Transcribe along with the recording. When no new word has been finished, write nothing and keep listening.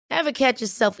Ever catch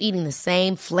yourself eating the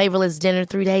same flavorless dinner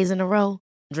 3 days in a row?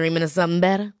 Dreaming of something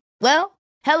better? Well,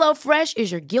 HelloFresh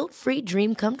is your guilt-free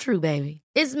dream come true, baby.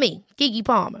 It's me, Keke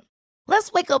Palmer.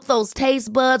 Let's wake up those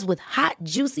taste buds with hot,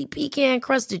 juicy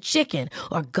pecan-crusted chicken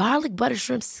or garlic butter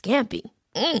shrimp scampi.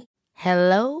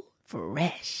 Hello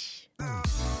Fresh.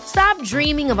 Stop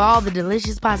dreaming of all the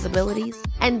delicious possibilities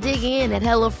and dig in at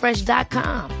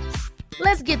HelloFresh.com.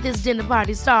 Let's get this dinner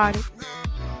party started.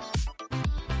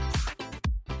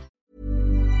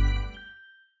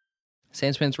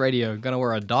 Sandspans Radio, gonna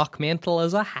wear a dark mantle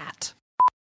as a hat.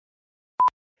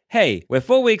 Hey, we're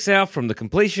 4 weeks out from the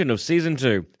completion of Season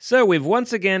 2, so we've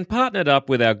once again partnered up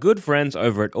with our good friends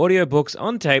over at Audiobooks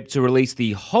on Tape to release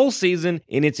the whole season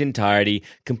in its entirety,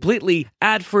 completely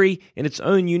ad-free in its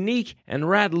own unique and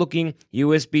rad-looking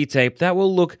USB tape that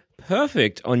will look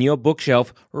perfect on your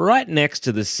bookshelf right next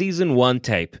to the Season 1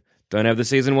 tape. Don't have the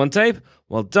Season 1 tape?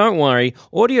 Well, don't worry,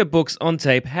 Audiobooks on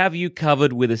Tape have you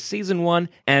covered with a Season 1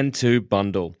 and 2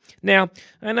 bundle. Now,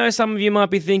 I know some of you might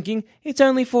be thinking, it's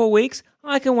only 4 weeks,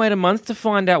 I can wait a month to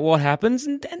find out what happens,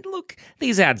 and look,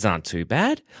 these ads aren't too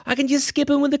bad. I can just skip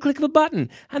them with the click of a button,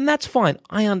 and that's fine,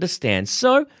 I understand.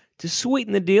 So, to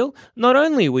sweeten the deal, not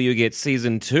only will you get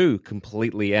Season 2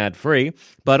 completely ad-free,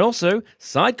 but also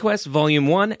SideQuest Volume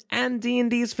 1 and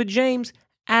D&D's for James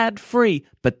ad-free.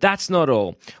 But that's not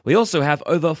all. We also have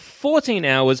over 14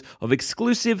 hours of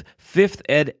exclusive 5th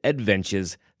Ed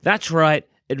adventures. That's right,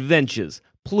 adventures.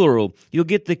 Plural. You'll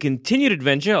get the continued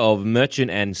adventure of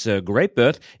Merchant and Sir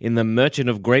Greatbirth in the Merchant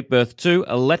of Greatbirth 2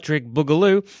 Electric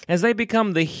Boogaloo as they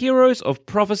become the heroes of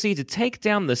prophecy to take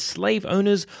down the slave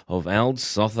owners of Ald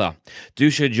Sotha.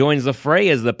 Dusha joins the fray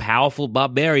as the powerful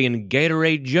barbarian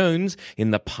Gatorade Jones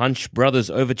in the Punch Brothers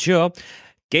Overture.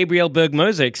 Gabriel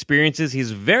Bergmoza experiences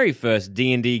his very first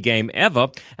D&D game ever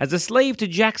as a slave to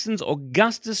Jackson's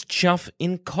Augustus Chuff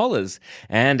in collars.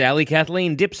 And Ali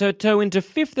Kathleen dips her toe into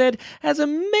 5th Ed as a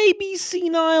maybe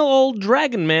senile old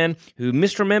dragon man who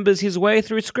misremembers his way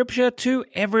through scripture to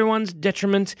everyone's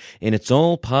detriment, and it's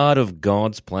all part of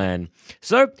God's plan.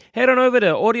 So, head on over to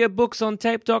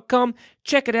audiobooksontape.com,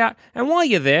 check it out, and while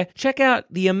you're there, check out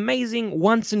the amazing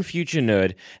Once and Future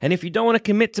Nerd. And if you don't want to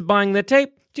commit to buying their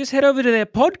tape, just head over to their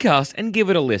podcast and give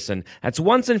it a listen. That's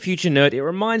Once and Future Nerd. It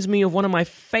reminds me of one of my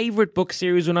favorite book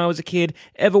series when I was a kid,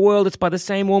 Everworld. It's by the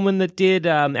same woman that did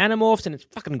Animorphs, and it's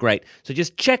fucking great. So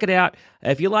just check it out.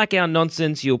 If you like our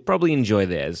nonsense, you'll probably enjoy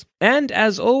theirs. And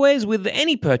as always, with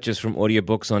any purchase from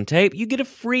Audiobooks on Tape, you get a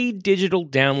free digital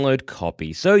download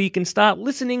copy, so you can start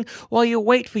listening while you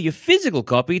wait for your physical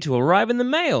copy to arrive in the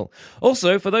mail.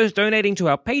 Also, for those donating to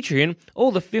our Patreon,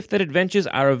 all the 5th Ed adventures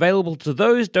are available to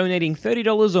those donating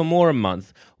 $30 or more a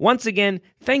month. Once again,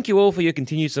 thank you all for your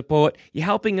continued support. You're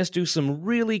helping us do some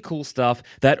really cool stuff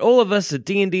that all of us at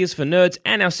D&D is for Nerds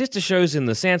and our sister shows in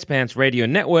the Sandspans Radio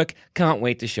Network can't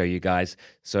wait to show you guys.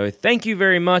 So thank you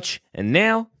very much, and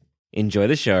now, enjoy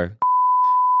the show.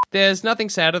 There's nothing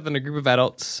sadder than a group of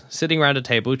adults sitting around a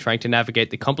table trying to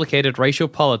navigate the complicated racial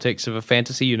politics of a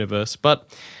fantasy universe,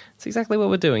 but it's exactly what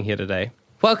we're doing here today.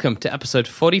 Welcome to episode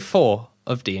 44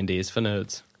 of D&D is for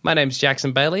Nerds. My name's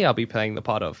Jackson Bailey. I'll be playing the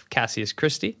part of Cassius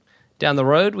Christie. Down the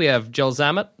road, we have Joel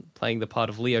Zammett playing the part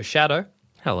of Leo Shadow.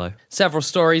 Hello. Several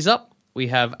stories up, we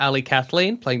have Ali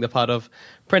Kathleen playing the part of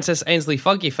Princess Ainsley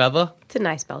Foggy Feather. It's a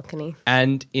nice balcony.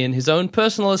 And in his own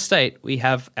personal estate, we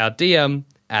have our DM,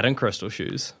 Adam Crystal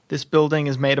Shoes. This building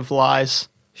is made of lies.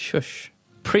 Shush.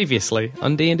 Previously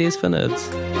on D&D is for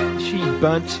Nerds. She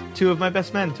burnt 2 of my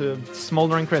best men to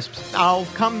smoldering crisps. I'll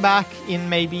come back in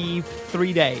maybe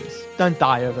 3 days. Don't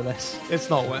die over this. It's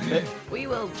not worth it. We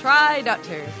will try not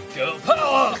to.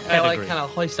 I kind of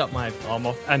hoist up my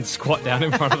armor and squat down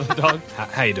in front of the dog.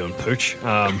 How you doing, Pooch?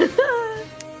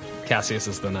 Cassius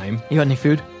is the name. You got any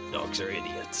food? Dogs are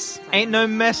idiots. Ain't no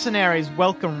mercenaries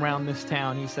welcome round this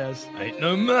town, he says. Ain't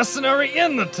no mercenary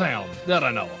in the town that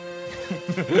I know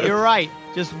of. You're right.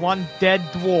 Just one dead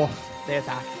dwarf they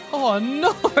attack. Oh,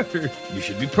 no! You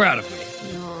should be proud of me.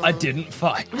 I didn't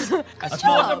fight. I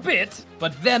fought a bit,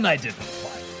 but then I didn't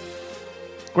fight.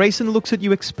 Grayson looks at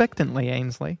you expectantly,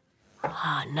 Ainsley.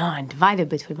 Oh, no, I'm divided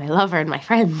between my lover and my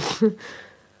friends.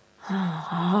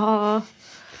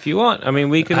 If you want, I mean,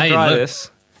 we can try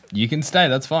this. You can stay,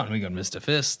 that's fine. We got Mr.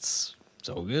 Fists. It's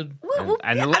all good.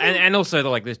 And also,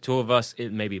 like, there's 2 of us,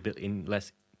 it may be a bit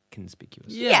less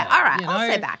conspicuous. Yeah, all right. you know.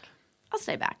 I'll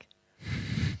stay back.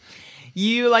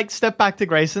 You, step back to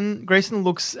Grayson. Grayson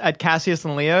looks at Cassius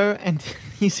and Leo, and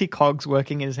you see Cogs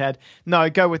working in his head. No,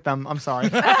 go with them. I'm sorry.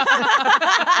 What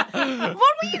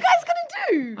were you guys going to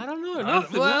do? I don't know.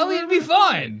 Well, it'd be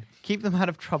fine. Keep them out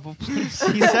of trouble, please,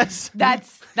 he says.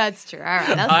 That's true. All right.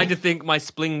 I just think my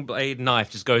sling blade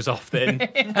knife just goes off then.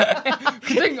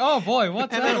 Think, oh boy,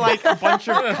 what's And that? then, like, a bunch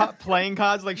of playing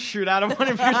cards, like, shoot out of one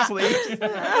of your sleeves.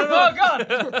 Oh god!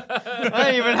 I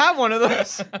don't even have one of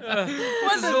those.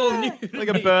 This is all new. Like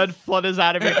a bird flutters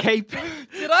out of your cape.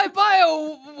 Did I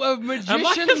buy a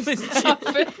magician's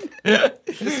outfit?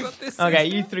 Is this what this Okay,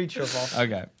 is? you 3 chuff off.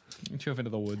 Okay. Chuff into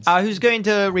the woods. Who's going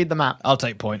to read the map? I'll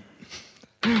take point.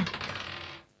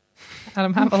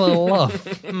 Adam, have a little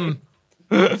laugh.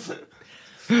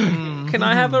 Can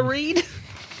I have a read?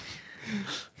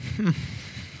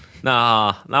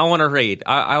 Nah, I want to read.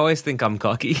 I always think I'm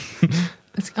cocky.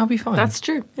 I'll be fine. That's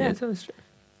true. Yeah. That's true.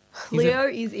 Leo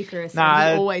is Icarus. Nah, and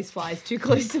he always flies too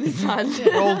close to the sun.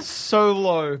 Rolled so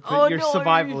low, but Oh, your no.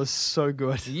 survival is so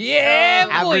good. yeah,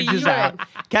 boy. Averages out.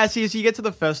 Cassius, you get to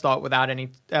the first dot without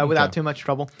without too much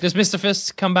trouble. Does Mr.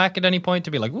 Fist come back at any point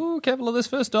to be like, "Ooh, careful of this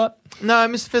first dot"? No,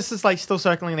 Mr. Fist is like still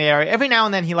circling the area. Every now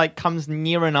and then he like comes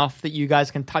near enough that you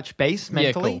guys can touch base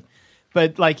mentally. cool.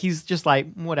 But like he's just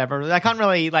like whatever. I can't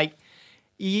really like.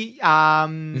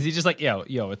 Is he just like, yo,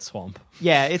 it's swamp?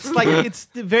 Yeah, it's like it's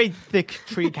a very thick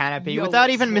tree canopy. Yo,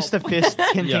 Without it's even Mr. Fist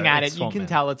hinting Yeah, at it's it, you swamp, can man.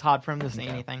 tell it's hard for him to see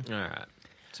anything. All right.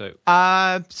 So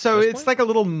So it's like a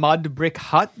little mud brick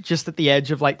hut just at the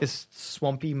edge of like this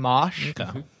swampy marsh.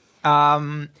 Okay.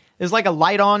 There's like a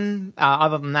light on.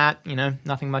 Other than that,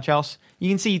 nothing much else. You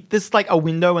can see this like a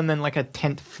window and then like a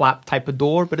tent flap type of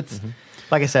door, but it's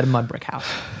like I said, a mud brick house.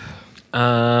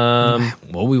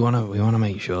 Well, we want to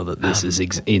make sure that this is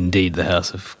indeed the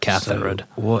house of Catherine.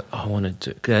 what I wanted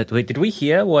to wait, did we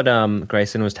hear what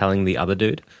Grayson was telling the other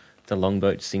dude? The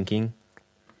longboat sinking.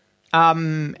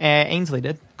 Ainsley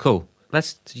did. Cool.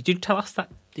 Did you tell us that?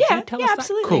 Did Yeah, you tell yeah, us that?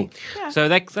 absolutely. Cool. Yeah. So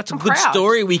that's a I'm good proud.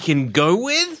 story we can go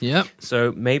with. Yep.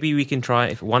 So maybe we can try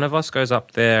if one of us goes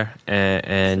up there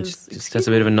and Says, just does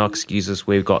a bit of a knock. Excuse us,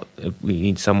 we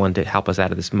need someone to help us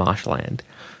out of this marshland,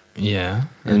 Yeah.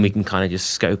 and we can kind of just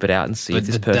scope it out and see But if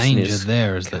this the person danger is.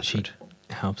 there is that she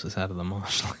helps us out of the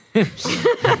marshland.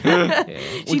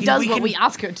 She does what we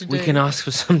ask her to do. We can ask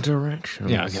for some directions.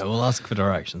 Yeah, okay, we'll ask for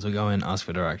directions. We'll go in, ask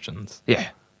for directions. Yeah.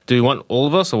 Do you want all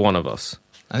of us or one of us?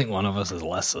 I think one of us is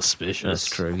less suspicious. That's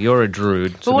true. You're a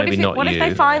druid, But so what maybe if not what you. if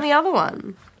they find the other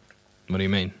one? What do you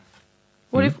mean?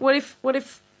 What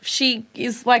if she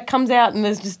is like comes out and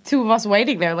there's just 2 of us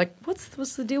waiting there? Like,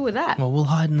 what's the deal with that? Well, we'll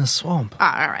hide in the swamp. All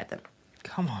right then.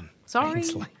 Come on. Sorry.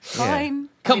 Ainsley. Fine.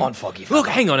 Come on, Foggy. Look,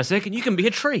 hang on a second. You can be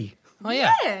a tree. Oh,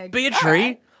 yeah. Yeah. Be a all tree.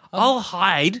 right. I'll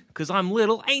hide because I'm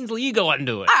little. Ainsley, you go out and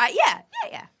do it. All right.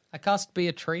 Yeah. I cast be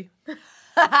a tree.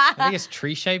 I think it's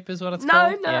tree shape is what it's No,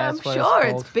 called. Yeah, I'm that's what it's sure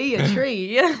called. it's be a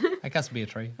tree. Yeah. I cast be a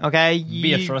tree. Okay, you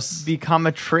Beatrice. become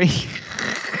a tree.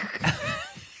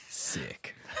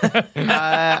 Sick.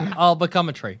 I'll become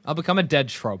a tree. I'll become a dead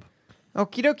shrub.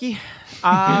 Okie dokie.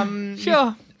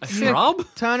 Sure. A shrub?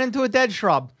 Turn into a dead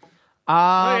shrub.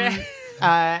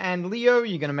 And Leo,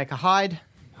 you're gonna make a hide.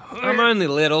 I'm only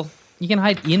little. You can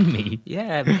hide in me.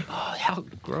 Yeah. Oh, how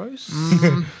gross.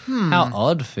 How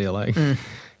odd feeling.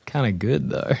 Kind of good,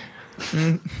 though.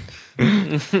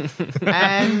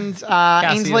 And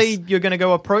Ainsley, you're gonna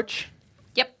go approach.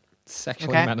 Yep.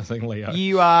 Sexually Okay. menacing Leo.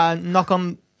 You knock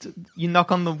on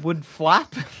the wood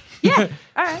flap. Yeah.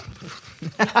 All right.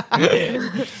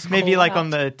 Maybe call like out. on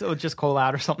the or just call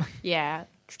out or something. Yeah.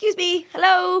 Excuse me.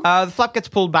 Hello. The flap gets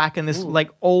pulled back, and this like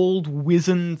old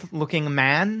wizened-looking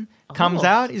man comes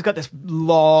out. He's got this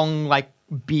long like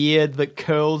beard that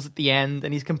curls at the end,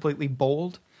 and he's completely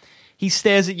bald. He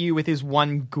stares at you with his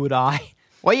one good eye.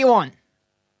 What do you want?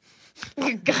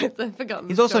 God, I've forgotten.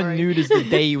 He's the also story. nude as the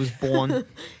day he was born.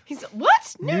 He's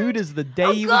what? Nude as the day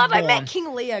Oh he God, was I born. met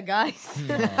King Lear, guys.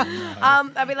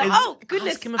 I'd be like, oh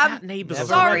goodness, Ask him about neighbours. Never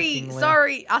sorry, met King Lear.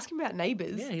 sorry. Ask him about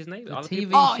neighbours. Yeah, his name. The TV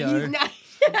Oh, show. he's na-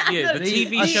 Yeah, the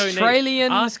TV show. name.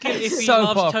 Australian Ask him if he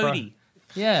soap loves opera. Toadie.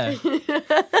 Yeah.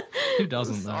 Who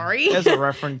doesn't, though? Sorry. There's a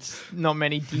reference not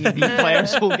many D&D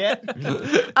players will get.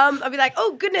 I'd be like,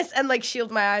 oh goodness, and like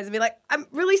shield my eyes and be like, I'm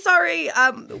really sorry.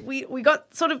 We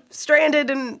got sort of stranded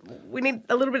and we need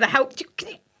a little bit of help. Can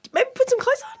you maybe put some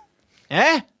clothes on?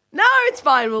 Eh? No, it's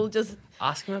fine. We'll just.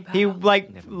 Ask him about. He like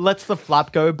lets the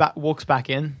flap go, walks back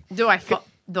in. Do I follow?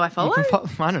 You can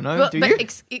I don't know. Well, do but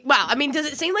you? well, I mean, does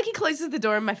it seem like he closes the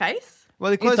door in my face? Well,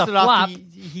 they closed a it after flap.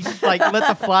 he like let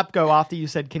the flap go after you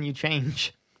said, "Can you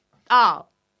change?" Oh,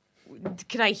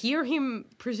 can I hear him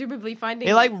presumably finding?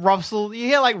 He you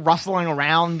hear rustling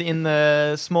around in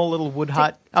the small little wood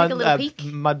hut. take a little peek.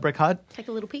 Mud brick hut. Take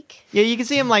a little peek. Yeah, you can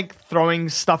see him throwing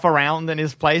stuff around in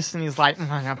his place, and he's like, he's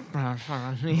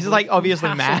obviously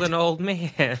Hassled mad. an old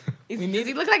man. Does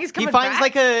he look like he's coming He finds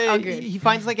back? Good. he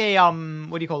finds what do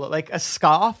you call it? A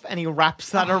scarf, and he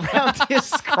wraps that around his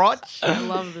crotch. I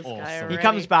love this guy He already.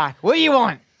 comes back. What do you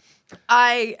want?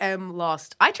 I am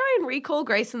lost. I try and recall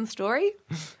Grayson's story.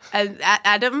 And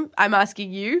Adam, I'm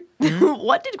asking you,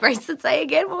 what did Grayson say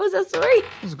again? What was that story?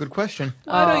 That's a good question.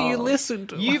 Why don't you listen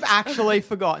to You've actually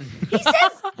forgotten. He says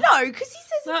no, because he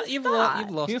says No, at the you've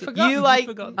start. lost it. forgotten. You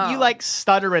forgotten. you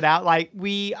stutter it out.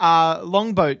 We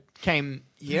Longboat came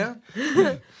here.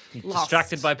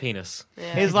 Distracted by penis.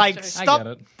 He's like, I stop,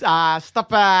 get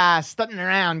stop stuttering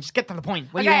around. Just get to the point.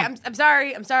 What do you Okay, want?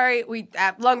 I'm sorry. We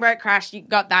longboat crashed. You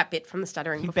got that bit from the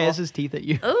stuttering He before. bares his teeth at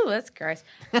you, Oh, that's gross.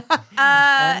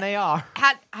 and they are.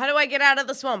 How do I get out of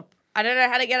the swamp? I don't know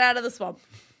how to get out of the swamp.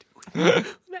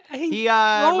 He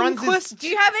runs his. Do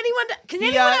you have anyone? Can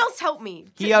anyone else help me?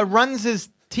 He runs his.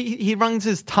 He runs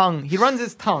his tongue. He runs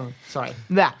his tongue. Sorry,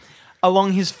 that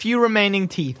along his few remaining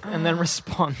teeth, and then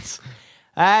responds.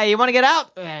 You want to get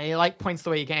out? He points the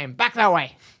way you came. Back that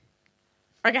way.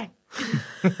 Okay.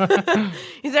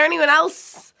 Is there anyone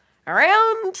else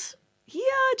around here?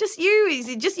 Just you? Is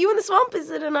it just you in the swamp? Is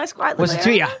it a nice quiet little What's it to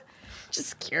area? ya?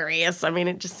 Just curious. I mean,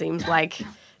 it just seems like,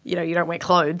 you don't wear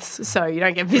clothes, so you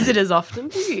don't get visitors often,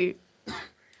 do you?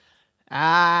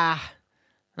 Not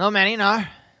many, no.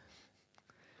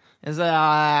 There's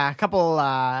a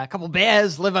couple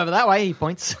bears live over that way. He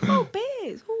points. Oh,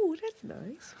 bears. Oh, that's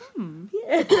nice.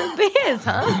 Yeah, bears,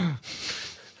 huh?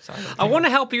 I want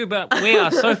to help you, but we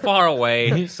are so far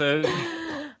away. So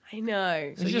I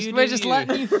know. We're just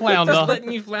letting you flounder. Just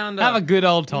letting you flounder. Have a good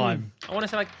old time. I want to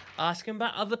say ask him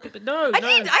about other people. No, I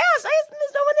did. I asked.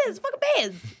 There's no one there. It's fucking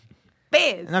bears.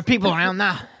 Bears. No people around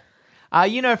now.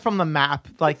 From the map,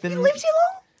 You lived here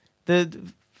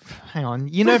long? hang on.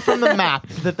 From the map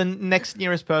that the next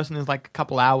nearest person is a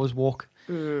couple hours walk.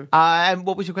 And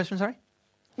what was your question? Sorry.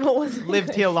 What was it?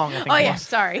 Lived here long. I think. Oh it yeah, was.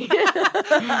 sorry.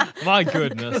 My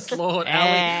goodness. Lord,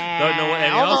 Ali. Don't know what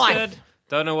anyone all else my said.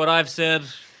 Don't know what I've said.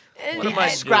 What am I doing?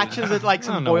 Scratches at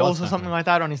some know what's boils or something like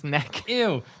that on his neck.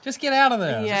 Ew. Just get out of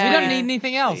there. Yeah. We don't need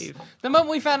anything else. The moment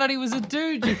we found out he was a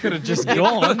dude, you could have just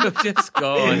gone. Just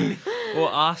gone.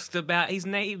 Or asked about his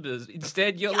neighbours.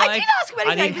 Instead, you're I like, did ask about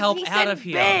his I need neighbours, help and he out said of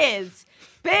here. Bears.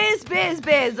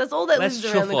 Bears. That's all that Let's lives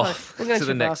around chuff the off coast. We're gonna to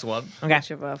the chuff next off. one. Okay.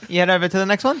 Chuff off. You head over to the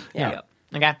next one? Yeah.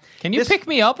 Okay. Can you pick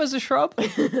me up as a shrub?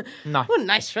 No. What a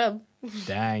nice shrub.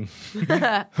 Dang.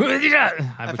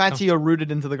 I fancy you're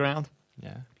rooted into the ground.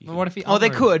 Yeah. Well, what if he? Oh, they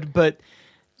could, but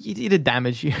it'd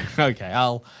damage you. Okay,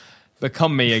 I'll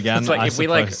become me again. It's like I if we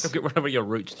suppose. get rid of your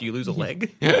roots, do you lose a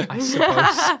leg? I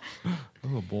suppose.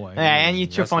 Oh boy. Yeah, and you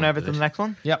chuff That's on not over to good. the next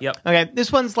one. Yep. Yep. Okay,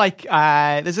 this one's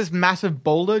there's this massive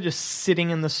boulder just sitting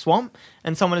in the swamp,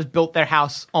 and someone has built their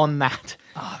house on that.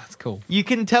 Oh, that's cool. You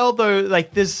can tell though,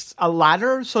 there's a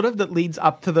ladder sort of that leads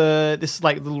up to this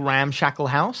little ramshackle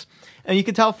house, and you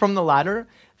can tell from the ladder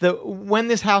that when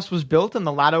this house was built and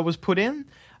the ladder was put in,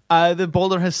 the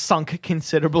boulder has sunk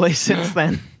considerably since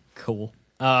then. Cool.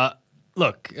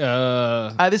 Look.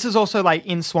 This is also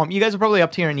in swamp. You guys are probably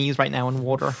up to your knees right now in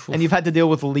water, and you've had to deal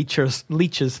with leeches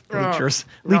for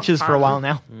a while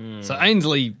now. So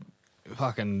Ainsley,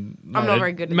 fucking. I'm not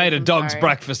very good at Made this, a I'm dog's sorry.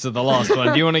 breakfast of the last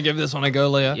one. Do you want to give this one a go,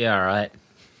 Leah? Yeah, all right.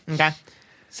 Okay.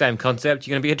 Same concept.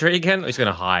 You going to be a tree again, or you going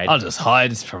to hide? I'll just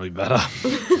hide. It's probably better.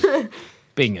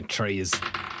 Being a tree is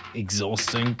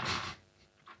exhausting.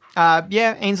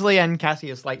 Yeah, Ainsley and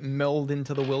Cassius milled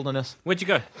into the wilderness. Where'd you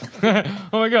go?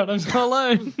 Oh my god, I'm so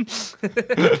alone.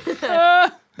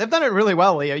 They've done it really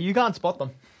well, Leo. You can't spot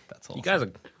them. That's all. You guys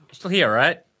are still here,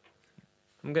 right?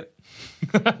 I'm good.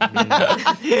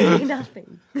 Say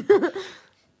nothing.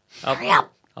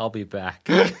 I'll be back.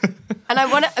 And I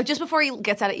want to, just before he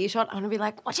gets out of earshot, I want to be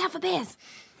like, watch out for bears.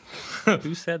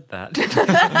 Who said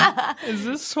that? Is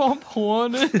this swamp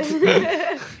haunted?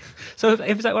 So if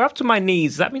it's we're up to my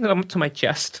knees, does that mean that I'm up to my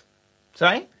chest?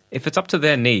 Sorry? If it's up to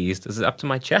their knees, is it up to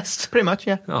my chest? Pretty much,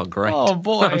 yeah. Oh, great. Oh,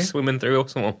 boy. I'm swimming through a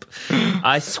swamp.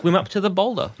 I swim up to the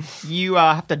boulder. You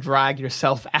have to drag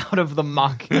yourself out of the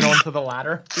muck and onto the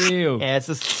ladder. Ew. Yeah, it's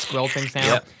a squelching sound.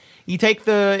 Yep. You take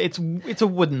it's a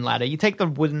wooden ladder. You take the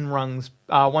wooden rungs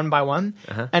one by one,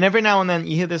 and every now and then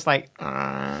you hear this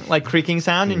creaking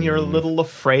sound, and you're a little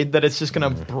afraid that it's just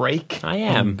gonna break. I Oh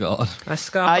am. god. I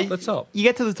scarf up the top. You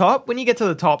get to the top. When you get to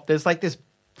the top, there's this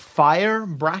fire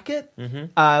bracket,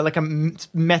 like a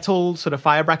metal sort of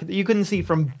fire bracket that you couldn't see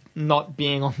from not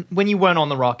being on when you weren't on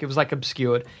the rock. It was like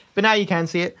obscured, but now you can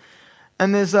see it.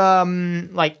 And there's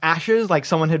like ashes, like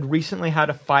someone had recently had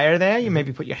a fire there. You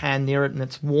maybe put your hand near it and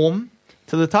it's warm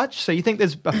to the touch. So you think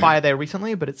there's a fire there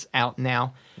recently, but it's out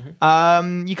now.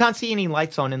 You can't see any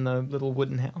lights on in the little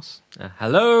wooden house.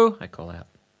 Hello, I call out.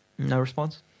 No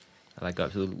response. I go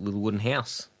up to the little wooden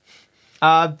house.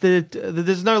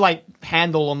 There's no like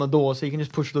handle on the door, so you can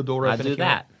just push the door I open. do if you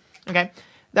want. that. Okay,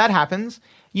 that happens.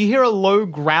 You hear a low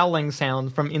growling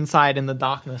sound from inside in the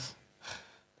darkness.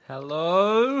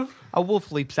 Hello? A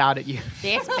wolf leaps out at you.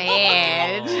 That's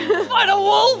bad. Fight a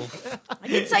wolf! I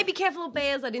didn't say be careful of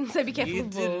bears. I didn't say be careful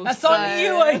of wolves. That's on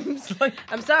you, Ames. Like,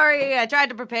 I'm sorry. I tried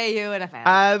to prepare you and I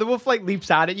failed. The wolf like leaps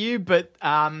out at you, but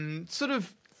sort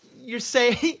of you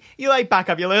like back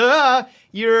up. You're like,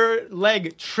 your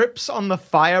leg trips on the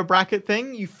fire bracket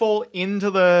thing. You fall into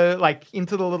the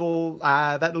little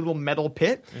that little metal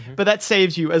pit, but that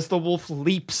saves you as the wolf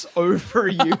leaps over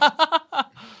you.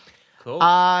 Cool.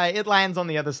 It lands on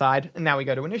the other side, and now we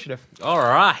go to initiative. All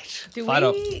right. Can fight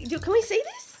up. we see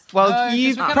this? Well, No, 'cause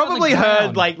you've we're kinda probably on the heard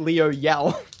ground. like Leo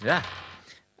yell. Yeah.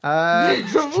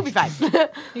 We'll be fine.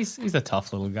 He's a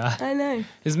tough little guy. I know.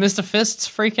 Is Mr. Fists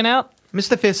freaking out?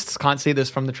 Mr. Fists can't see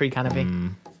this from the tree canopy.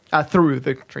 Through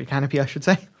the tree canopy, I should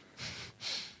say.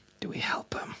 Do we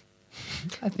help him?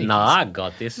 I think No, I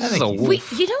got this. This is a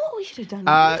wolf. You know what we should have done?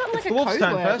 Uh, We've done it's like the a wolf's code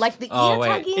turn word, first. like the Oh, ear wait.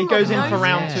 tugging. It goes like in for nose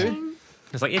round touching. 2.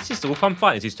 It's like, it's just a wolf. I'm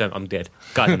fine. It's his turn. I'm dead.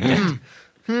 Guys, I'm dead.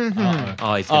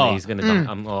 Oh, he's gonna die.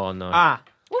 Oh, no.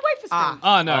 We'll wait for Steve.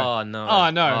 Oh no. Oh, no. Oh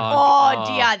no. Oh,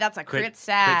 dear, that's a crit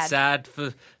sad. Crit sad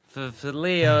for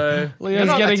Leo. Leo's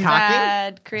not getting attacking.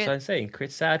 Sad That's crit. what I'm saying.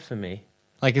 Crit sad for me.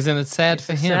 like, isn't it sad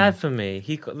for him? Sad for me.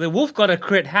 The wolf got a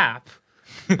crit hap.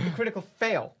 Critical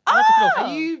fail. Oh!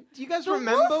 Do you guys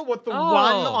remember what the Oh.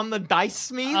 1 on the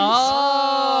dice means?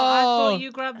 I Oh, thought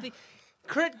you grabbed the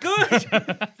crit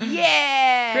good.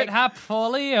 Yeah. crit hap for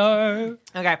Leo.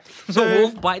 Okay. The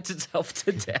wolf bites itself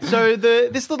to death. So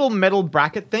this little metal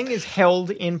bracket thing is held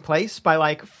in place by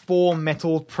like 4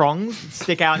 metal prongs that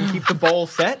stick out and keep the ball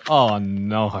set. Oh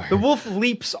no. The wolf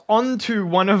leaps onto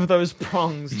one of those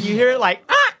prongs. You hear it like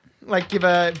give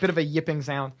a bit of a yipping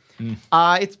sound.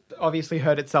 It's obviously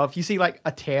hurt itself. You see like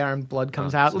a tear and blood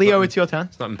comes out. so Leo, it's it's your turn.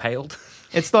 It's not impaled.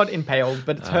 It's not impaled,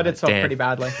 but it's hurt itself damn. pretty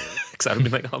badly. Because I'd be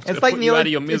like, I'm It's gonna like put you out of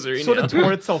nearly your misery it sort now. of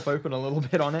tore itself open a little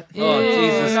bit on it. Oh,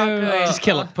 Jesus. Just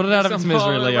kill it. Put it out of its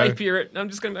misery, Leo. Rapier it.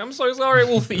 I'm so sorry,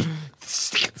 Wolfie.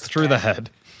 Through the head.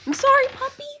 I'm sorry,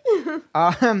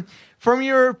 puppy. From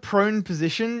your prone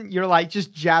position, you're like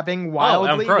just jabbing Oh,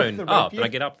 wildly. I'm prone. With the Oh, rapier. but I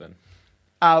get up then.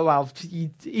 Well,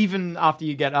 even after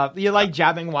you get up, you're like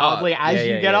jabbing wildly as yeah, you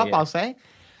yeah, get yeah, up, yeah. I'll say.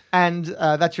 And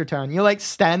that's your turn. You're like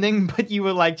standing, but you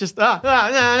were like just no,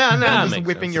 just makes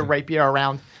whipping sense. your rapier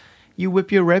around. You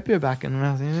whip your rapier back and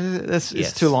this Yes.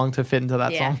 is too long to fit into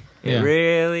that Yeah. song. It Yeah.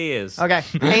 really is. Okay,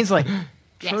 Ainsley,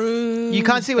 Yes. you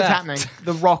can't see what's happening.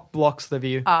 The rock blocks the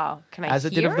view. Oh, can I As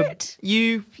it did hear of the it?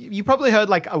 you probably heard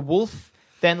like a wolf,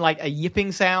 then like a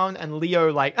yipping sound, and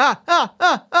Leo like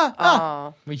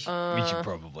Oh. We should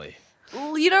probably.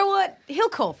 Well, you know what? He'll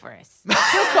call for us.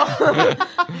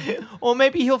 or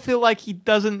maybe he'll feel like he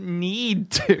doesn't need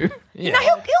to. Yeah. No,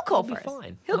 he'll call for us.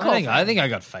 fine. He'll call for us. I think I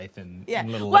got faith in Yeah.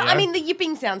 little Well, Leo. I mean, the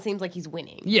yipping sound seems like he's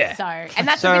winning. Yeah. So, and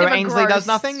that's So a bit of a Ainsley gross, does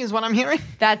nothing, is what I'm hearing.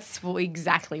 That's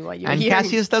exactly what you're And hearing.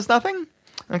 Cassius does nothing?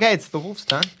 Okay, it's the wolf's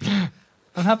turn.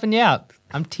 I'm helping you out.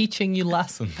 I'm teaching you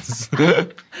lessons.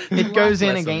 It goes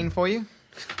in lesson. again for you.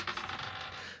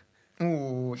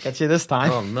 Ooh, it gets you this time.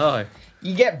 Oh, no.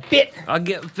 You get bit. I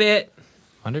get bit.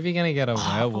 Wonder if you're gonna get a shit.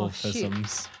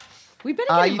 werewolfisms. We better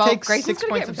get you involved. take Grayson's 6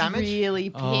 gonna points get of damage. really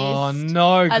pissed. Oh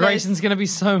no, those- Grayson's gonna be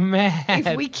so mad.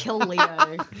 If we kill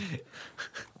Leo.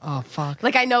 Oh, fuck.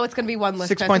 Like, I know it's going to be one less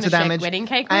 6 person points to of shake damage. wedding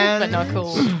cake with, but not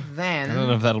cool. I don't know Then,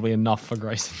 if that'll be enough for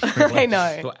Grayson. I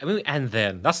know. I mean, and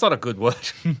then. That's not a good word.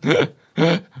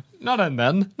 Not and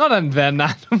then. Not and then,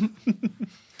 Adam.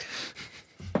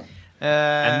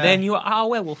 And then you are a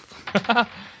werewolf.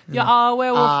 You are a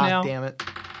werewolf now. damn it.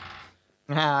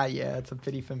 Yeah, it's a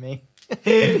pity for me.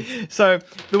 So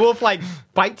the wolf like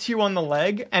bites you on the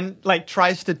leg and like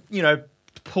tries to,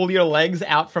 pull your legs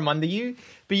out from under you,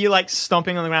 but you're like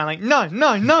stomping on the ground like, no.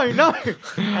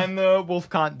 And the wolf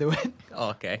can't do it. Oh,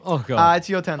 okay. Oh god. It's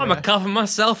your turn. I'm going to cover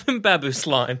myself in babu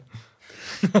slime.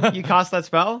 You cast that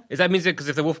spell? Is that means because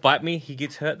if the wolf bite me, he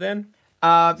gets hurt then?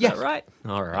 Yeah. Is that right?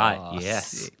 All right. Oh,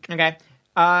 yes. Okay.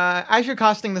 As you're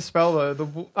casting the spell,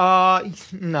 though,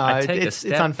 no, I take a it's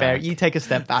step unfair. back. You take a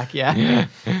step back, yeah.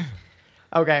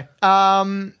 Okay.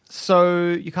 So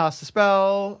you cast a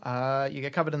spell. You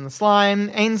get covered in the slime.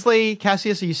 Ainsley,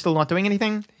 Cassius, are you still not doing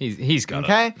anything? He's got it.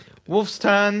 Okay. Wolf's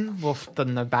turn. Wolf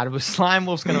doesn't know bad with slime.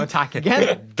 Wolf's going to attack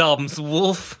again. Dumbs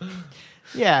wolf.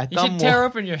 Yeah, You dumb should tear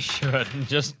wolf. open your shirt and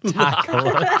just tackle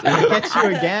it. Gets you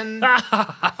again.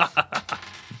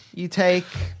 You take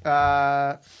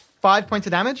 5 points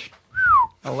of damage.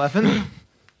 11.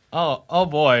 Oh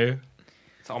boy.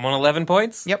 So I'm on 11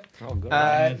 points? Yep. Oh,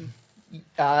 God.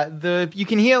 You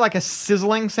can hear like a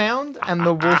sizzling sound, and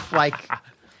the wolf like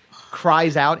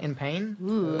cries out in pain.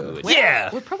 Yeah!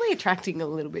 We're probably attracting a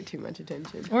little bit too much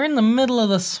attention. We're in the middle of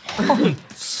the swamp.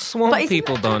 Swamp But isn't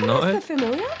people that- don't know Isn't it. that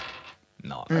familiar?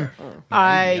 No.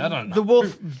 I don't know. The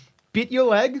wolf bit your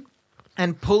leg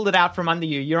and pulled it out from under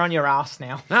you. You're on your ass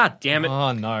now. Ah, damn it.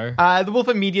 Oh no. The wolf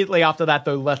immediately after that,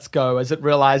 though, lets go as it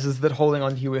realizes that holding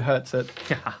on to you hurts it.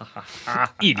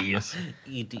 Idiot.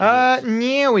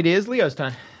 Now it is Leo's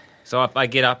turn. So if I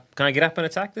get up, can I get up and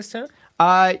attack this turn?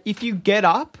 If you get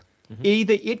up,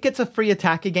 either it gets a free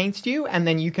attack against you and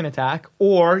then you can attack,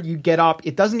 or you get up,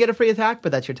 it doesn't get a free attack,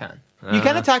 but that's your turn. You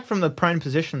can attack from the prone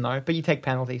position, though, but you take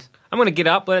penalties. I'm going to get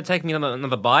up, let it take me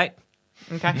another bite,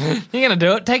 Okay. You're gonna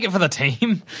do it. Take it for the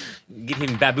team. get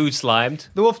him baboo slimed.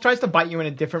 The wolf tries to bite you in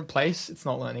a different place. It's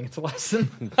not learning its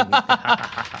lesson.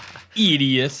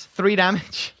 Idiot. 3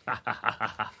 damage.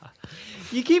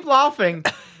 You keep laughing.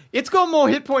 It's got more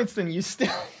hit points than you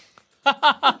still.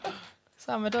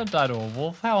 Sam, don't die to a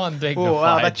wolf. How undignified. Oh,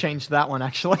 wow, that changed that one,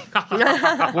 actually.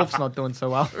 Wolf's not doing so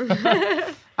well.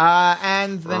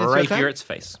 And then it's your Rapier turn. its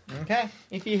face. Okay.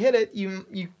 If you hit it,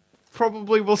 you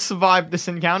probably will survive this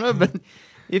encounter, but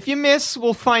if you miss,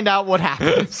 we'll find out what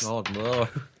happens. Oh, no.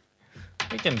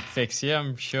 We can fix you,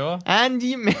 I'm sure. And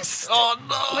you missed. Oh,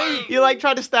 no. You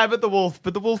try to stab at the wolf,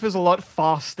 but the wolf is a lot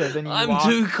faster than you I'm are.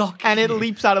 too cocky. And it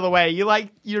leaps out of the way.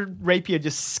 Your rapier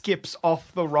just skips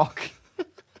off the rock.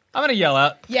 I'm gonna yell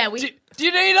out. Yeah, Do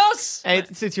you need us?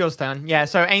 It's your turn. Yeah,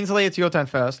 so Ainsley, it's your turn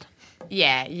first.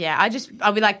 Yeah.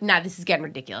 I'll be like, nah, this is getting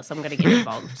ridiculous. I'm gonna get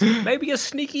involved. Maybe a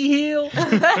sneaky heel.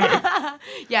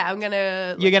 Yeah, I'm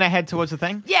gonna. You're going to head towards the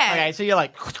thing? Yeah. Okay, so you're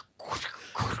like...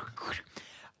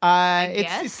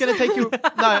 guess. It's going to take you...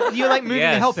 No, you're moving to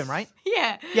Yes. help him, right?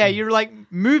 Yeah. Yeah, you're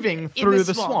moving through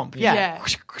the swamp. Yeah.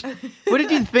 What did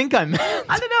you think I meant?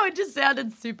 I don't know. It just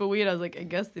sounded super weird. I was like, I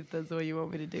guess if that's what you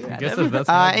want me to do, Guess Adam. if that's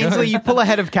how it goes. Ainsley, you pull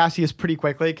ahead of Cassius pretty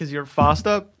quickly because you're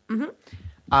faster.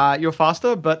 You're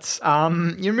faster, but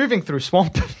you're moving through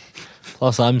swamp.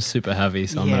 Plus, I'm super heavy,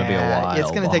 so I'm gonna be a while. It's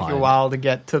going to take you a behind. while to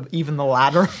get to even the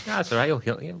ladder. That's all right. You'll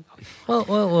heal you. Well,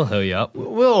 we'll heal you up.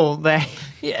 Will they?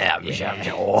 Yeah, I'm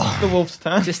sure. The wolf's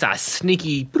turn. Just a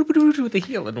sneaky with the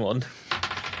healing one.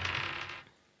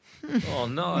 Oh,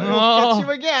 no. Wolf gets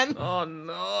you again. Oh,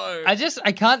 no.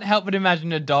 I can't help but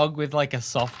imagine a dog with like a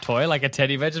soft toy, like a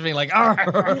teddy bear, just being like,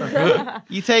 "Arr."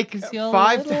 You take your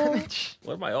 5 little- damage.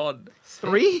 What am I on?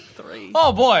 3. 3.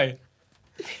 Oh boy.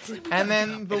 And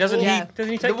then the Doesn't wolf... he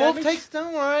The take wolf damage? takes...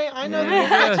 Don't worry. I know the wolf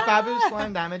takes babu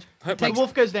slime damage. The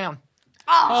wolf goes down.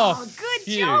 Oh, good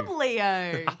phew. job,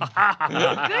 Leo.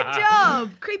 Good job.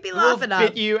 Creepy Wolf laughing up.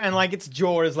 bit you, and its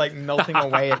jaw is melting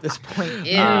away at this point.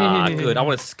 Ah, good.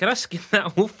 Can I skin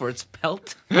that wolf for its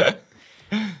pelt?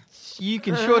 You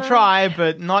can sure try,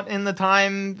 but not in the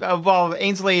time. Well,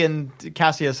 Ainsley and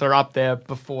Cassius are up there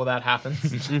before that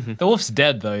happens. The wolf's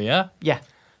dead though, yeah? Yeah.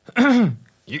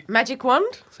 Magic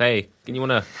wand? Say, can you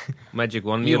want to magic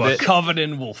one me You a are bit? covered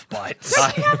in wolf bites.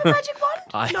 You have a magic wand?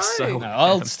 I No. so No,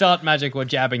 I'll start magic or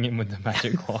jabbing him with the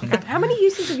magic wand. How many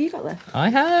uses have you got left? I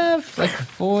have like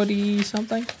 40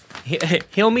 something.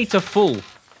 heal me to full.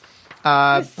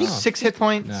 6 hit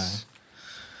points. No.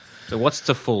 So what's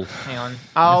to full? Hang on.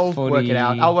 I'll 40. work it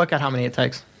out. I'll work out how many it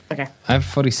takes. Okay. I have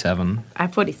 47. I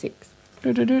have 46.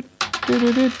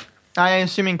 I'm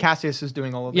assuming Cassius is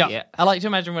doing all of this. Yeah. Yeah. I like to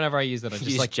imagine whenever I use that, I Just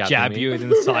just like jab jab me. you in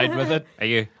the side with it. Are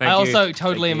you? I also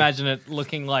totally imagine it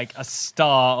looking like a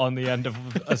star on the end of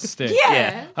a stick.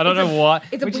 Yeah. I don't know what.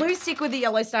 It's a blue stick with a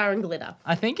yellow star and glitter.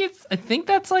 I think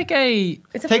that's like a.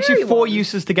 It's a Takes fairy you 4 wand.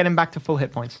 uses to get him back to full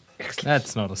hit points.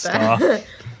 That's not a star.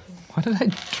 What did I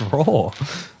draw?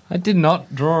 I did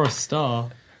not draw a star.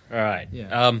 All right.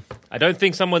 Yeah. I don't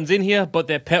think someone's in here, but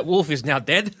their pet wolf is now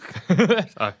dead.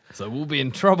 So we'll be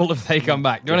in trouble if they come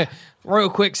back. Do you want to real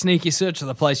quick sneaky search of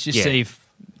the place, just Yeah. see if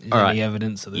there's All any right.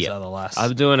 evidence of this Yeah. other lass?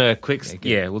 I'm doing a quick. good.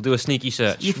 Yeah, we'll do a sneaky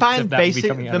search. You find that would be basic,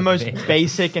 coming out the of most the bed.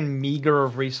 basic and meager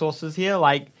of resources here.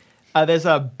 There's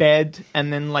a bed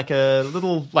and then a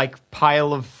little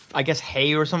pile of, I guess,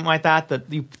 hay or something like that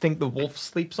you think the wolf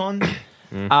sleeps on.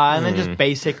 And then just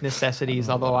basic necessities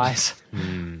otherwise.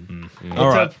 It's All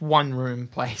right. a one-room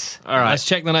place. All right. Let's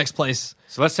check the next place.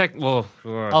 So let's check. Well,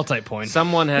 I'll take point.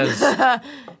 someone has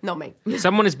Not me.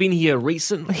 been here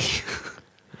recently.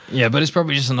 Yeah, but it's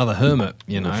probably just another hermit,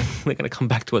 you know. They're going to come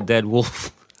back to a dead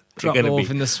wolf. Drop They're the going wolf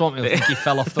to in the swamp. He'll think he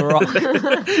fell off the rock.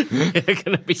 they're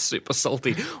going to be super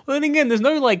salty. Well, then again, there's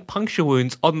no like puncture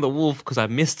wounds on the wolf because I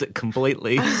missed it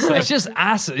completely. It's just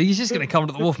acid. He's just going to come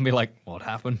to the wolf and be like, what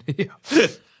happened here?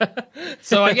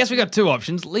 So I guess we got two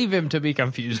options. Leave him to be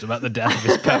confused about the death of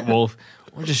his pet wolf,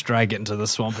 or just drag it into the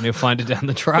swamp and he'll find it down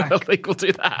the track. I think we'll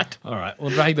do that. All right,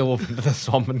 we'll drag the wolf into the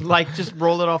swamp and Like, just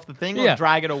roll it off the thing or Yeah.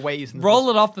 drag it a ways. roll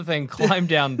it off the thing, climb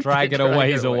down, drag it a Drag it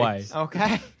ways a away. ways.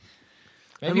 Okay.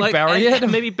 Maybe And, like, bury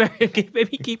it.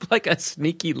 Maybe keep like a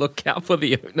sneaky lookout for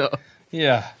the owner.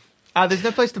 Yeah. There's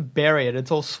no place to bury it. It's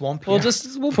all swamp We'll here.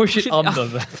 just push it under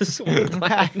the swamp.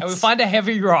 Okay. And we find a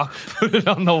heavy rock, put it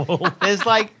on the wall. There's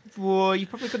like, well, you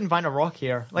probably couldn't find a rock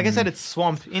here. Like I said, it's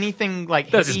swamp. Anything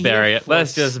like Let's heavy just bury here it.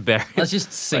 Let's floats. just bury it. Let's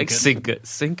just sink like it. sink it.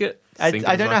 Sink it. I Sink it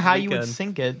don't as know much how as you we would can.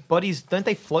 sink it. Bodies, don't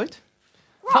they float?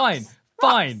 Fine,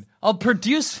 fine. I'll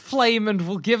produce flame and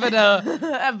we'll give it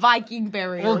a... A Viking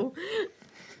burial.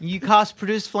 You cast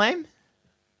produce flame.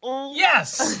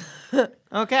 Yes!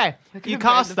 Okay, you burn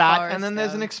cast the that, forest and then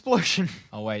there's an down. explosion.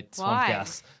 Oh, wait, swamp Why?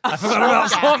 gas. I forgot about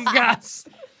swamp gas.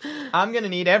 I'm gonna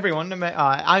need everyone to make.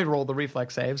 I roll the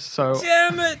reflex saves, so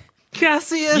Damn it,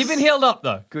 Cassius. You've been healed up,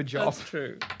 though. good job.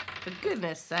 True. For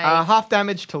goodness sake. Half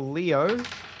damage to Leo,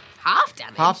 half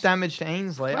damage. half damage to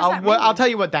Ainsley. What does that I'll mean? tell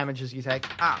you what damages you take.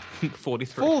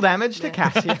 43. Full damage to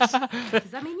Cassius. Does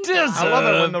that mean you I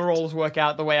love it when the rolls work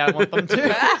out the way I want them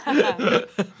to.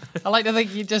 I like to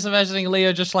think you're just imagining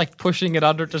Leo just like pushing it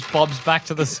under, it just bobs back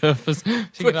to the surface.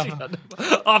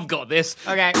 I've got this.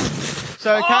 Okay,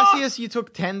 so Cassius, you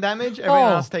took 10 damage. Everyone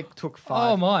Oh. else took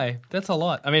 5. Oh my, that's a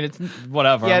lot. I mean, it's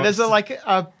whatever. Yeah, there's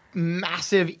a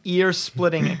massive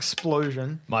ear-splitting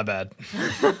explosion. My bad.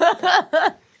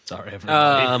 Sorry,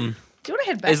 everybody. Do you want to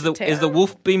head back Is to the town?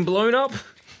 wolf been blown up?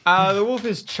 The wolf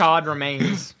is charred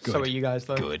remains. So are you guys,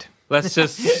 though. Good. Let's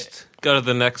just go to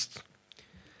the next.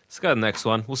 Let's go to the next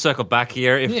one. We'll circle back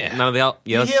here if Yeah. none of the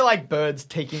You yes. hear like birds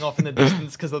taking off in the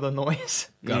distance because of the noise.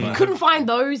 You couldn't find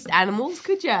those animals,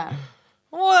 could ya? They're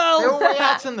Well, all way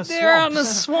out in the they're out in the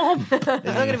swamp. swamp. There's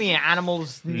not going to be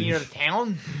animals near the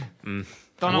town.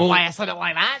 Don't know why I said it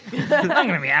like that. There's not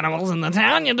going to be animals in the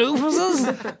town, you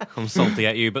doofuses. I'm salty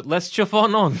at you, but let's chuff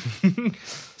on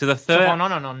to the third.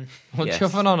 On. We're Yes.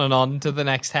 chuffing on and on to the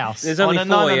next house. There's only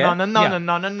four,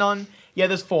 yeah? Yeah,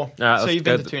 there's 4. Alright, So let's you've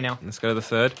go been to 2 now. Let's go to the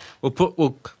third. We'll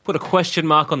put a question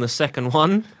mark on the second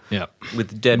one Yep.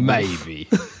 with dead wolf. Maybe.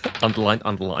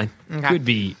 Underline. Okay. Could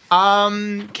be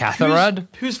Um, Catharad.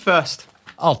 who's first?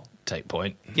 I'll take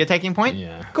point. You're taking point?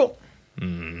 Yeah. Cool.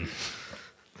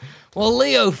 Well,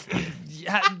 Leo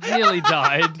nearly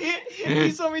died.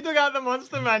 You saw me took out the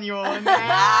monster manual and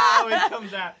now it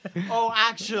comes out. Oh,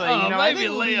 actually, Oh, you know, I maybe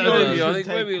think Leo Leo does. should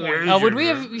take point.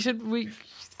 Would we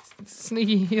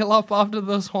sneaky heal up after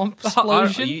the swamp Oh,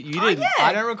 explosion? you did.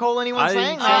 I don't recall anyone I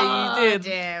saying didn't that. say you did.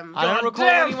 Damn. I don't recall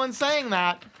damn. anyone saying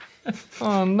that.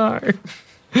 Oh no.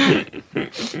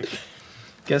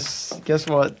 Guess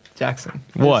what, Jackson?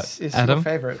 What, Is Adam? your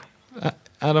favorite?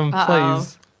 Adam,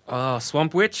 please. Oh,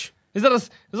 Swamp Witch. Is that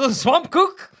a swamp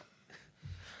cook?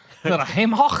 Is that a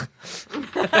ham hock?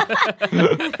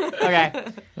 Okay.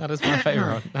 That is my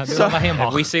favorite. I do So- love a ham Have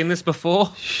hock. we seen this before?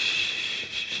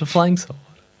 A flying sword.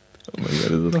 Oh my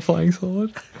god, is it a flying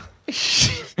sword?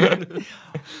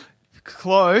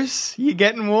 Close. You're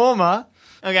getting warmer.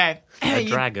 Okay. A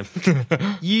dragon.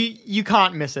 You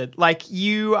can't miss it. Like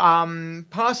you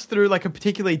pass through like a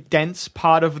particularly dense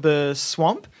part of the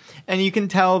swamp, and you can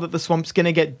tell that the swamp's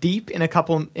gonna get deep in a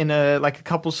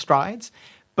couple strides.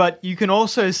 But you can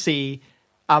also see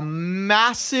a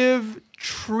massive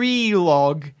tree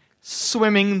log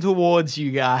swimming towards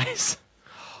you guys.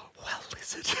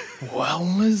 Well,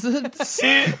 lizards.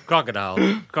 Crocodile.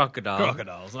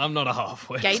 Crocodiles. I'm not a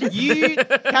halfway. Gators?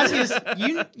 Cassius,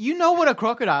 you know what a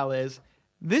crocodile is.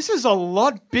 This is a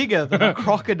lot bigger than a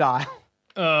crocodile.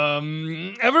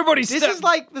 Everybody This step. is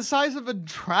like the size of a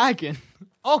dragon.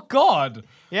 Oh god.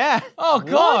 Yeah. Oh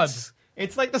god.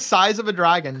 It's like the size of a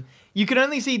dragon. You can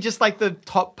only see just like the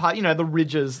top part, you know, the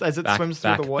ridges as it swims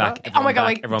through the water. Oh my God,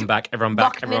 wait. Everyone back. Everyone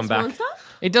Loch back. Everyone Ness back. Monster?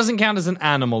 It doesn't count as an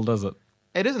animal, does it?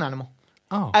 It is an animal.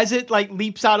 Oh. As it like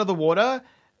leaps out of the water,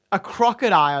 a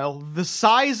crocodile the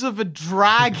size of a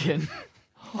dragon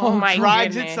Oh my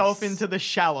drags goodness. itself into the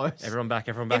shallows. Everyone back.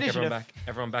 Everyone back. Everyone Initiative. back.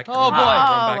 Everyone back. Oh, everyone boy. back,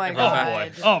 Oh everyone my back, everyone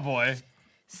God. back. Oh boy.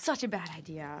 Such a bad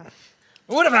idea.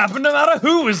 It would have happened no matter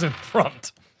who was in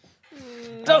front.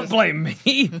 Don't blame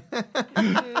me.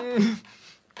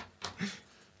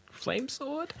 flame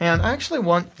sword. And I actually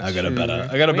want. I got a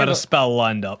better spell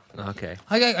lined up. Okay.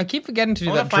 I keep forgetting to do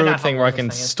I wanna that find druid out how thing where I long can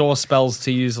this thing is. store spells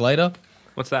to use later.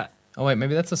 What's that? Oh wait,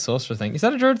 maybe that's a sorcerer thing. Is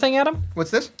that a druid thing, Adam?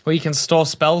 What's this? Where you can store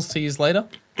spells to use later?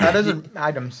 Those are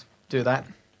items. Do that.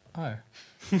 Oh.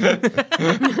 Oh,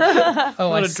 Not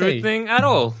I a see. druid thing at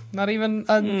all. Not even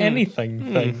an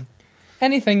anything thing.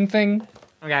 Anything thing.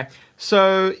 Okay,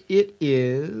 so it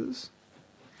is.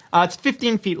 It's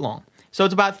 15 feet long, so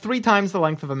it's about 3 times the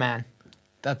length of a man.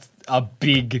 That's a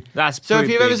big. That's So if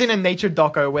pretty you've ever big. seen a nature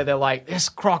doco where they're like, this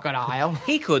crocodile.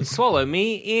 He could swallow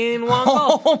me in one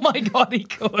gulp. Oh my god, he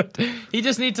could. He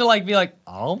just need to be like,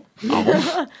 oh.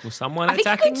 Was someone I think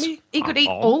attacking me? he could eat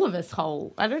Oh. all of us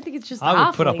whole. I don't think it's just. I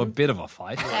would put up a halfling. bit of a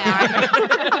fight.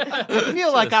 I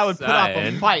feel like I would put up a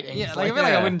saying. fight. Yeah, It's I feel like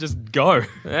I yeah. wouldn't just go.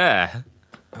 Yeah.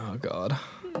 Oh god.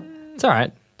 It's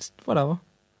alright. Whatever.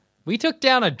 We took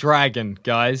down a dragon,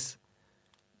 guys.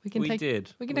 We can We take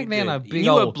did. We can We take down did. a big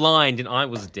You were old blind and I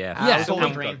was deaf. Yeah. It's all a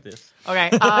Someone dream. got this. Okay,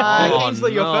 Oh,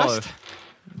 Ainsley, you're no. first.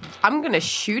 I'm gonna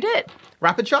shoot it.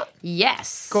 Rapid shot.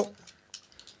 Yes. Cool.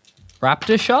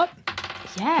 raptor shot.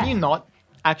 Yeah. Can you not?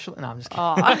 Actually, no, I'm just kidding.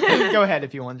 Oh. Go ahead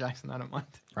if you want, Jackson. I don't mind.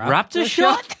 Raptor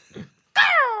shot?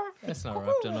 That's not a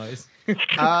raptor noise.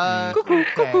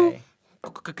 Okay.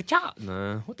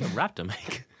 No. What the raptor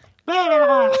make?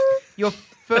 Your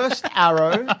first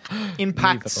arrow impacts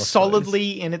Neither of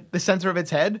solidly in the center of its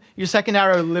head. Your second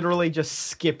arrow literally just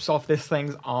skips off this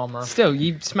thing's armor. Still,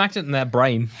 you smacked it in their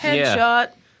brain.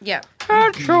 Headshot. Yeah.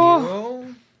 Deal,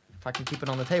 if I can keep it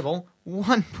on the table,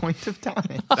 1 point of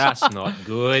damage. That's not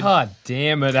good. God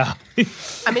damn it, Al.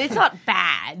 I mean, it's not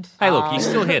bad. Hey, look, you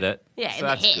still hit it. Yeah, so in the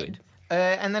that's head. good.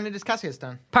 And then it is Cassia's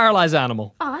turn. Paralyzed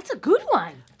animal. Oh, that's a good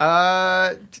one.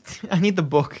 I need the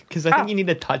book because I think you need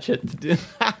to touch it to do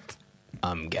that.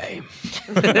 I'm game.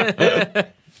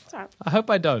 Sorry. I hope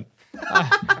I don't.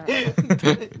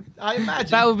 I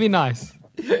imagine. That would be nice.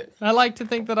 I like to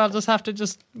think that I'll just have to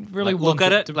really Like, look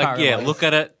want at it. to Like, yeah, paralyze. look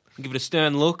at it. Give it a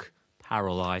stern look.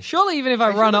 Paralyzed. Surely, even if I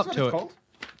run That's up what to it's it.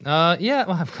 called? Yeah,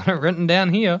 well, I've got it written down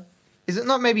here. Is it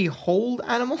not maybe hold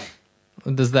animal?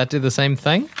 Does that do the same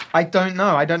thing? I don't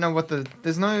know. I don't know what the.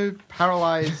 There's no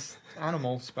paralyzed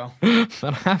animal spell. But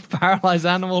I have paralyzed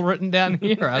animal written down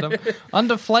here, Adam.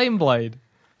 Under Flame Blade.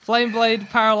 Flame Blade,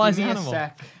 paralyzed Give me a animal.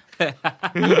 sec.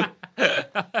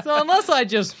 So unless I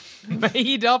just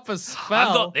made up a I've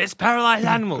spell. got this paralyzed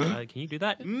animal. Can you do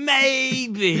that?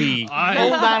 Maybe.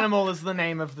 Hold animal is the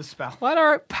name of the spell. Why do I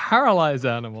write paralyzed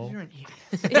animal? You're an idiot.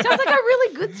 It sounds like a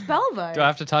really good spell, though. Do I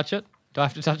have to touch it? Do I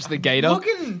have to touch the gator?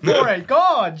 Looking for it.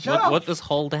 God, shut up. What does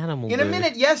hold animal In do? a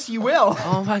minute, yes, you will.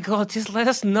 Oh my god, just let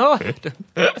us know.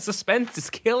 Suspense is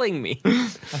killing me. I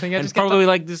think I And just get probably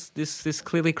like this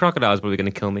clearly crocodile is probably going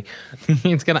to kill me.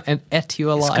 it's gonna et you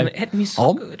It's alive. going to hit me so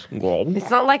Oh. good. It's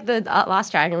not like the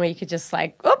last dragon where you could just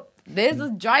oh, there's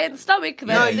a giant stomach that's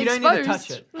No, you don't exposed. need to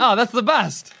touch it. Oh, that's the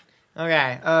best.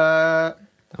 Okay.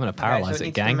 I'm gonna paralyze so it it,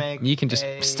 needs to gang. make You can just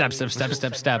a stab.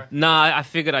 wisdom Stab. Nah, I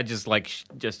figured I'd just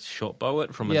just short bow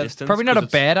it from Yeah, a it's distance. probably not a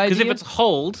bad Because if idea. it's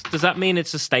hold, does that mean it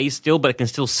just stays still but it can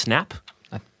still snap?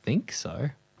 I think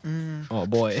so. Oh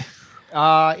boy.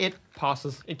 It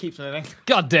passes. It keeps moving.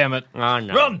 God damn it. Oh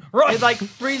no. Run! It like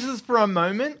freezes for a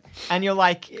moment, and you're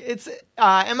like, it's.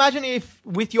 Imagine if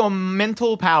with your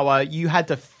mental power you had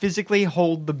to physically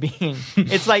hold the being.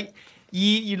 It's like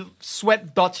you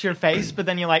sweat dots your face, but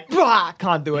then you're like, "Bah,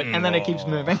 can't do it, and then it keeps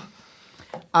moving.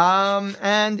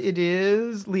 And it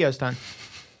is Leo's turn.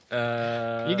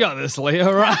 You got this,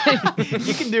 Leo, right?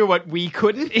 You can do what we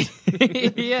couldn't.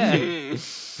 yeah.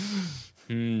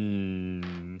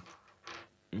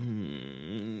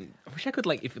 I wish I could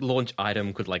if launch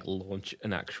item could launch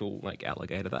an actual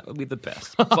alligator. That would be the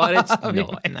best. But it's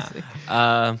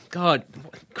not. God,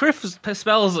 Criff's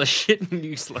spells are shit and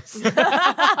useless.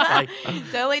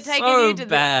 It's only taken So you to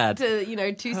bad. 2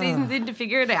 seasons in to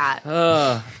figure it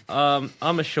out.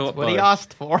 I'm a short What he bow.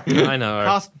 asked for. I know.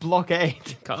 Cast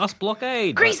blockade. Cast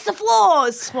blockade. Grease the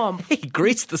floors, swamp. Hey,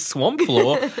 grease the swamp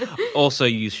floor. Also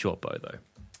use short bow though.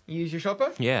 Use your shot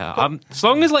bow. Yeah, as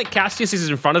long as Cassius is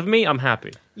in front of me, I'm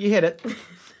happy. You hit it.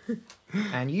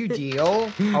 And you deal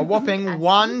a whopping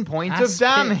 1 point of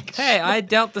damage. Hey, I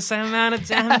dealt the same amount of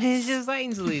damage as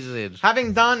Ainsley did.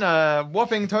 Having done a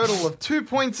whopping total of 2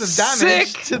 points of damage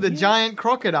Sick. to the giant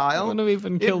crocodile, I want to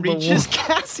even it kill the reaches wolf.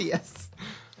 Cassius.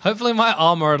 Hopefully my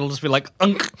armor it'll just be like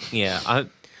unk. Yeah,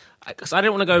 because I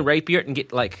didn't want to go rapier it and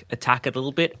get attack it a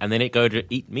little bit, and then it go to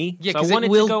eat me. Yeah, so I 'cause it wanted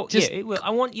will to go. just- Yeah, it will.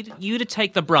 I want you to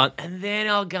take the brunt, and then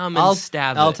I'll come and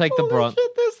stab I'll it. take the Holy brunt.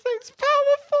 shit, this thing's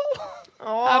powerful.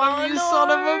 Adam, you son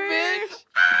of a bitch.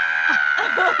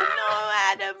 No,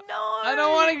 Adam, no. I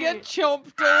don't want to get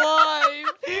chopped alive.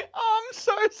 I'm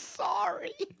so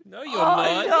sorry. No, you're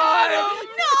not.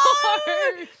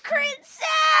 No! Crit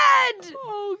sad!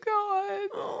 Oh, God.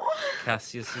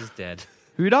 Cassius is dead.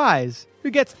 Who dies? Who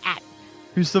gets at?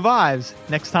 Who survives?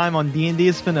 Next time on D&D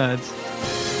is for Nerds.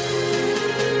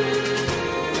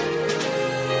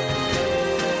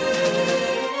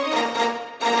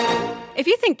 If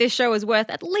you think this show is worth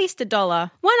at least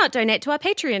 $1, why not donate to our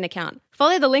Patreon account?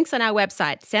 Follow the links on our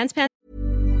website, Sanspants.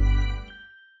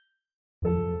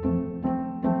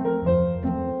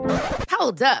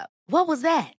 Hold up. What was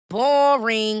that?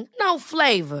 Boring. No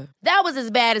flavor. That was as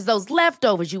bad as those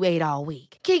leftovers you ate all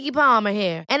week. Keke Palmer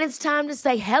here, and it's time to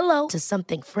say hello to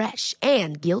something fresh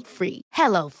and guilt-free.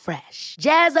 Hello Fresh.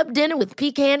 Jazz up dinner with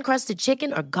pecan-crusted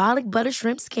chicken or garlic butter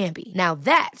shrimp scampi. Now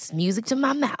that's music to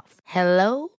my mouth.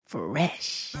 Hello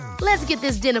Fresh. Let's get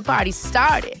this dinner party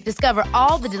started. Discover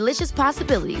all the delicious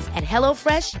possibilities at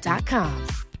HelloFresh.com.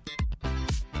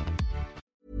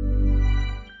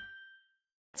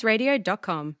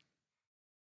 Radio.com.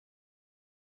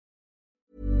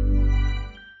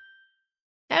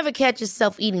 Ever catch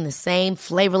yourself eating the same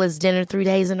flavorless dinner 3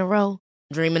 days in a row?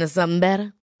 Dreaming of something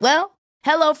better? Well,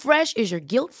 HelloFresh is your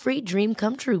guilt-free dream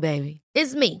come true, baby.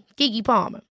 It's me, Keke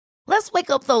Palmer. Let's wake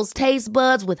up those taste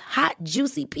buds with hot,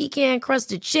 juicy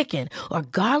pecan-crusted chicken or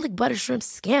garlic butter shrimp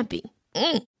scampi.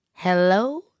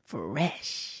 Hello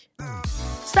Fresh.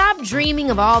 Stop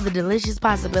dreaming of all the delicious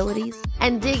possibilities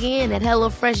and dig in at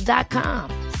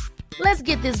HelloFresh.com. Let's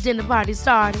get this dinner party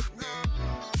started.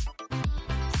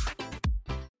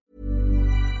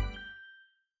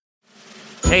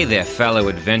 Hey there, fellow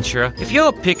adventurer. If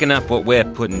you're picking up what we're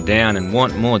putting down and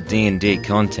want more D&D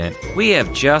content, we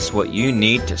have just what you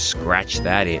need to scratch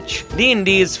that itch.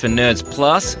 D&D is for Nerds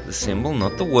Plus, the symbol,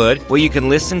 not the word, where you can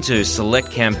listen to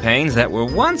select campaigns that were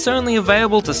once only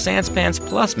available to Sanspants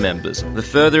Plus members. The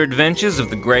further adventures of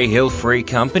the Grey Hill Free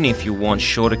Company if you want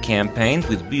shorter campaigns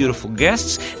with beautiful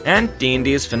guests, and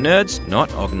D&D is for Nerds, not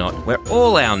Ognot, where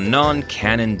all our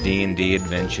non-canon D&D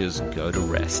adventures go to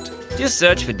rest. Just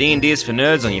search for D&D is for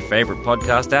Nerds on your favorite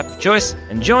podcast app of choice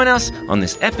and join us on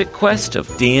this epic quest of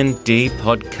D&D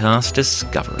podcast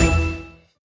discovery.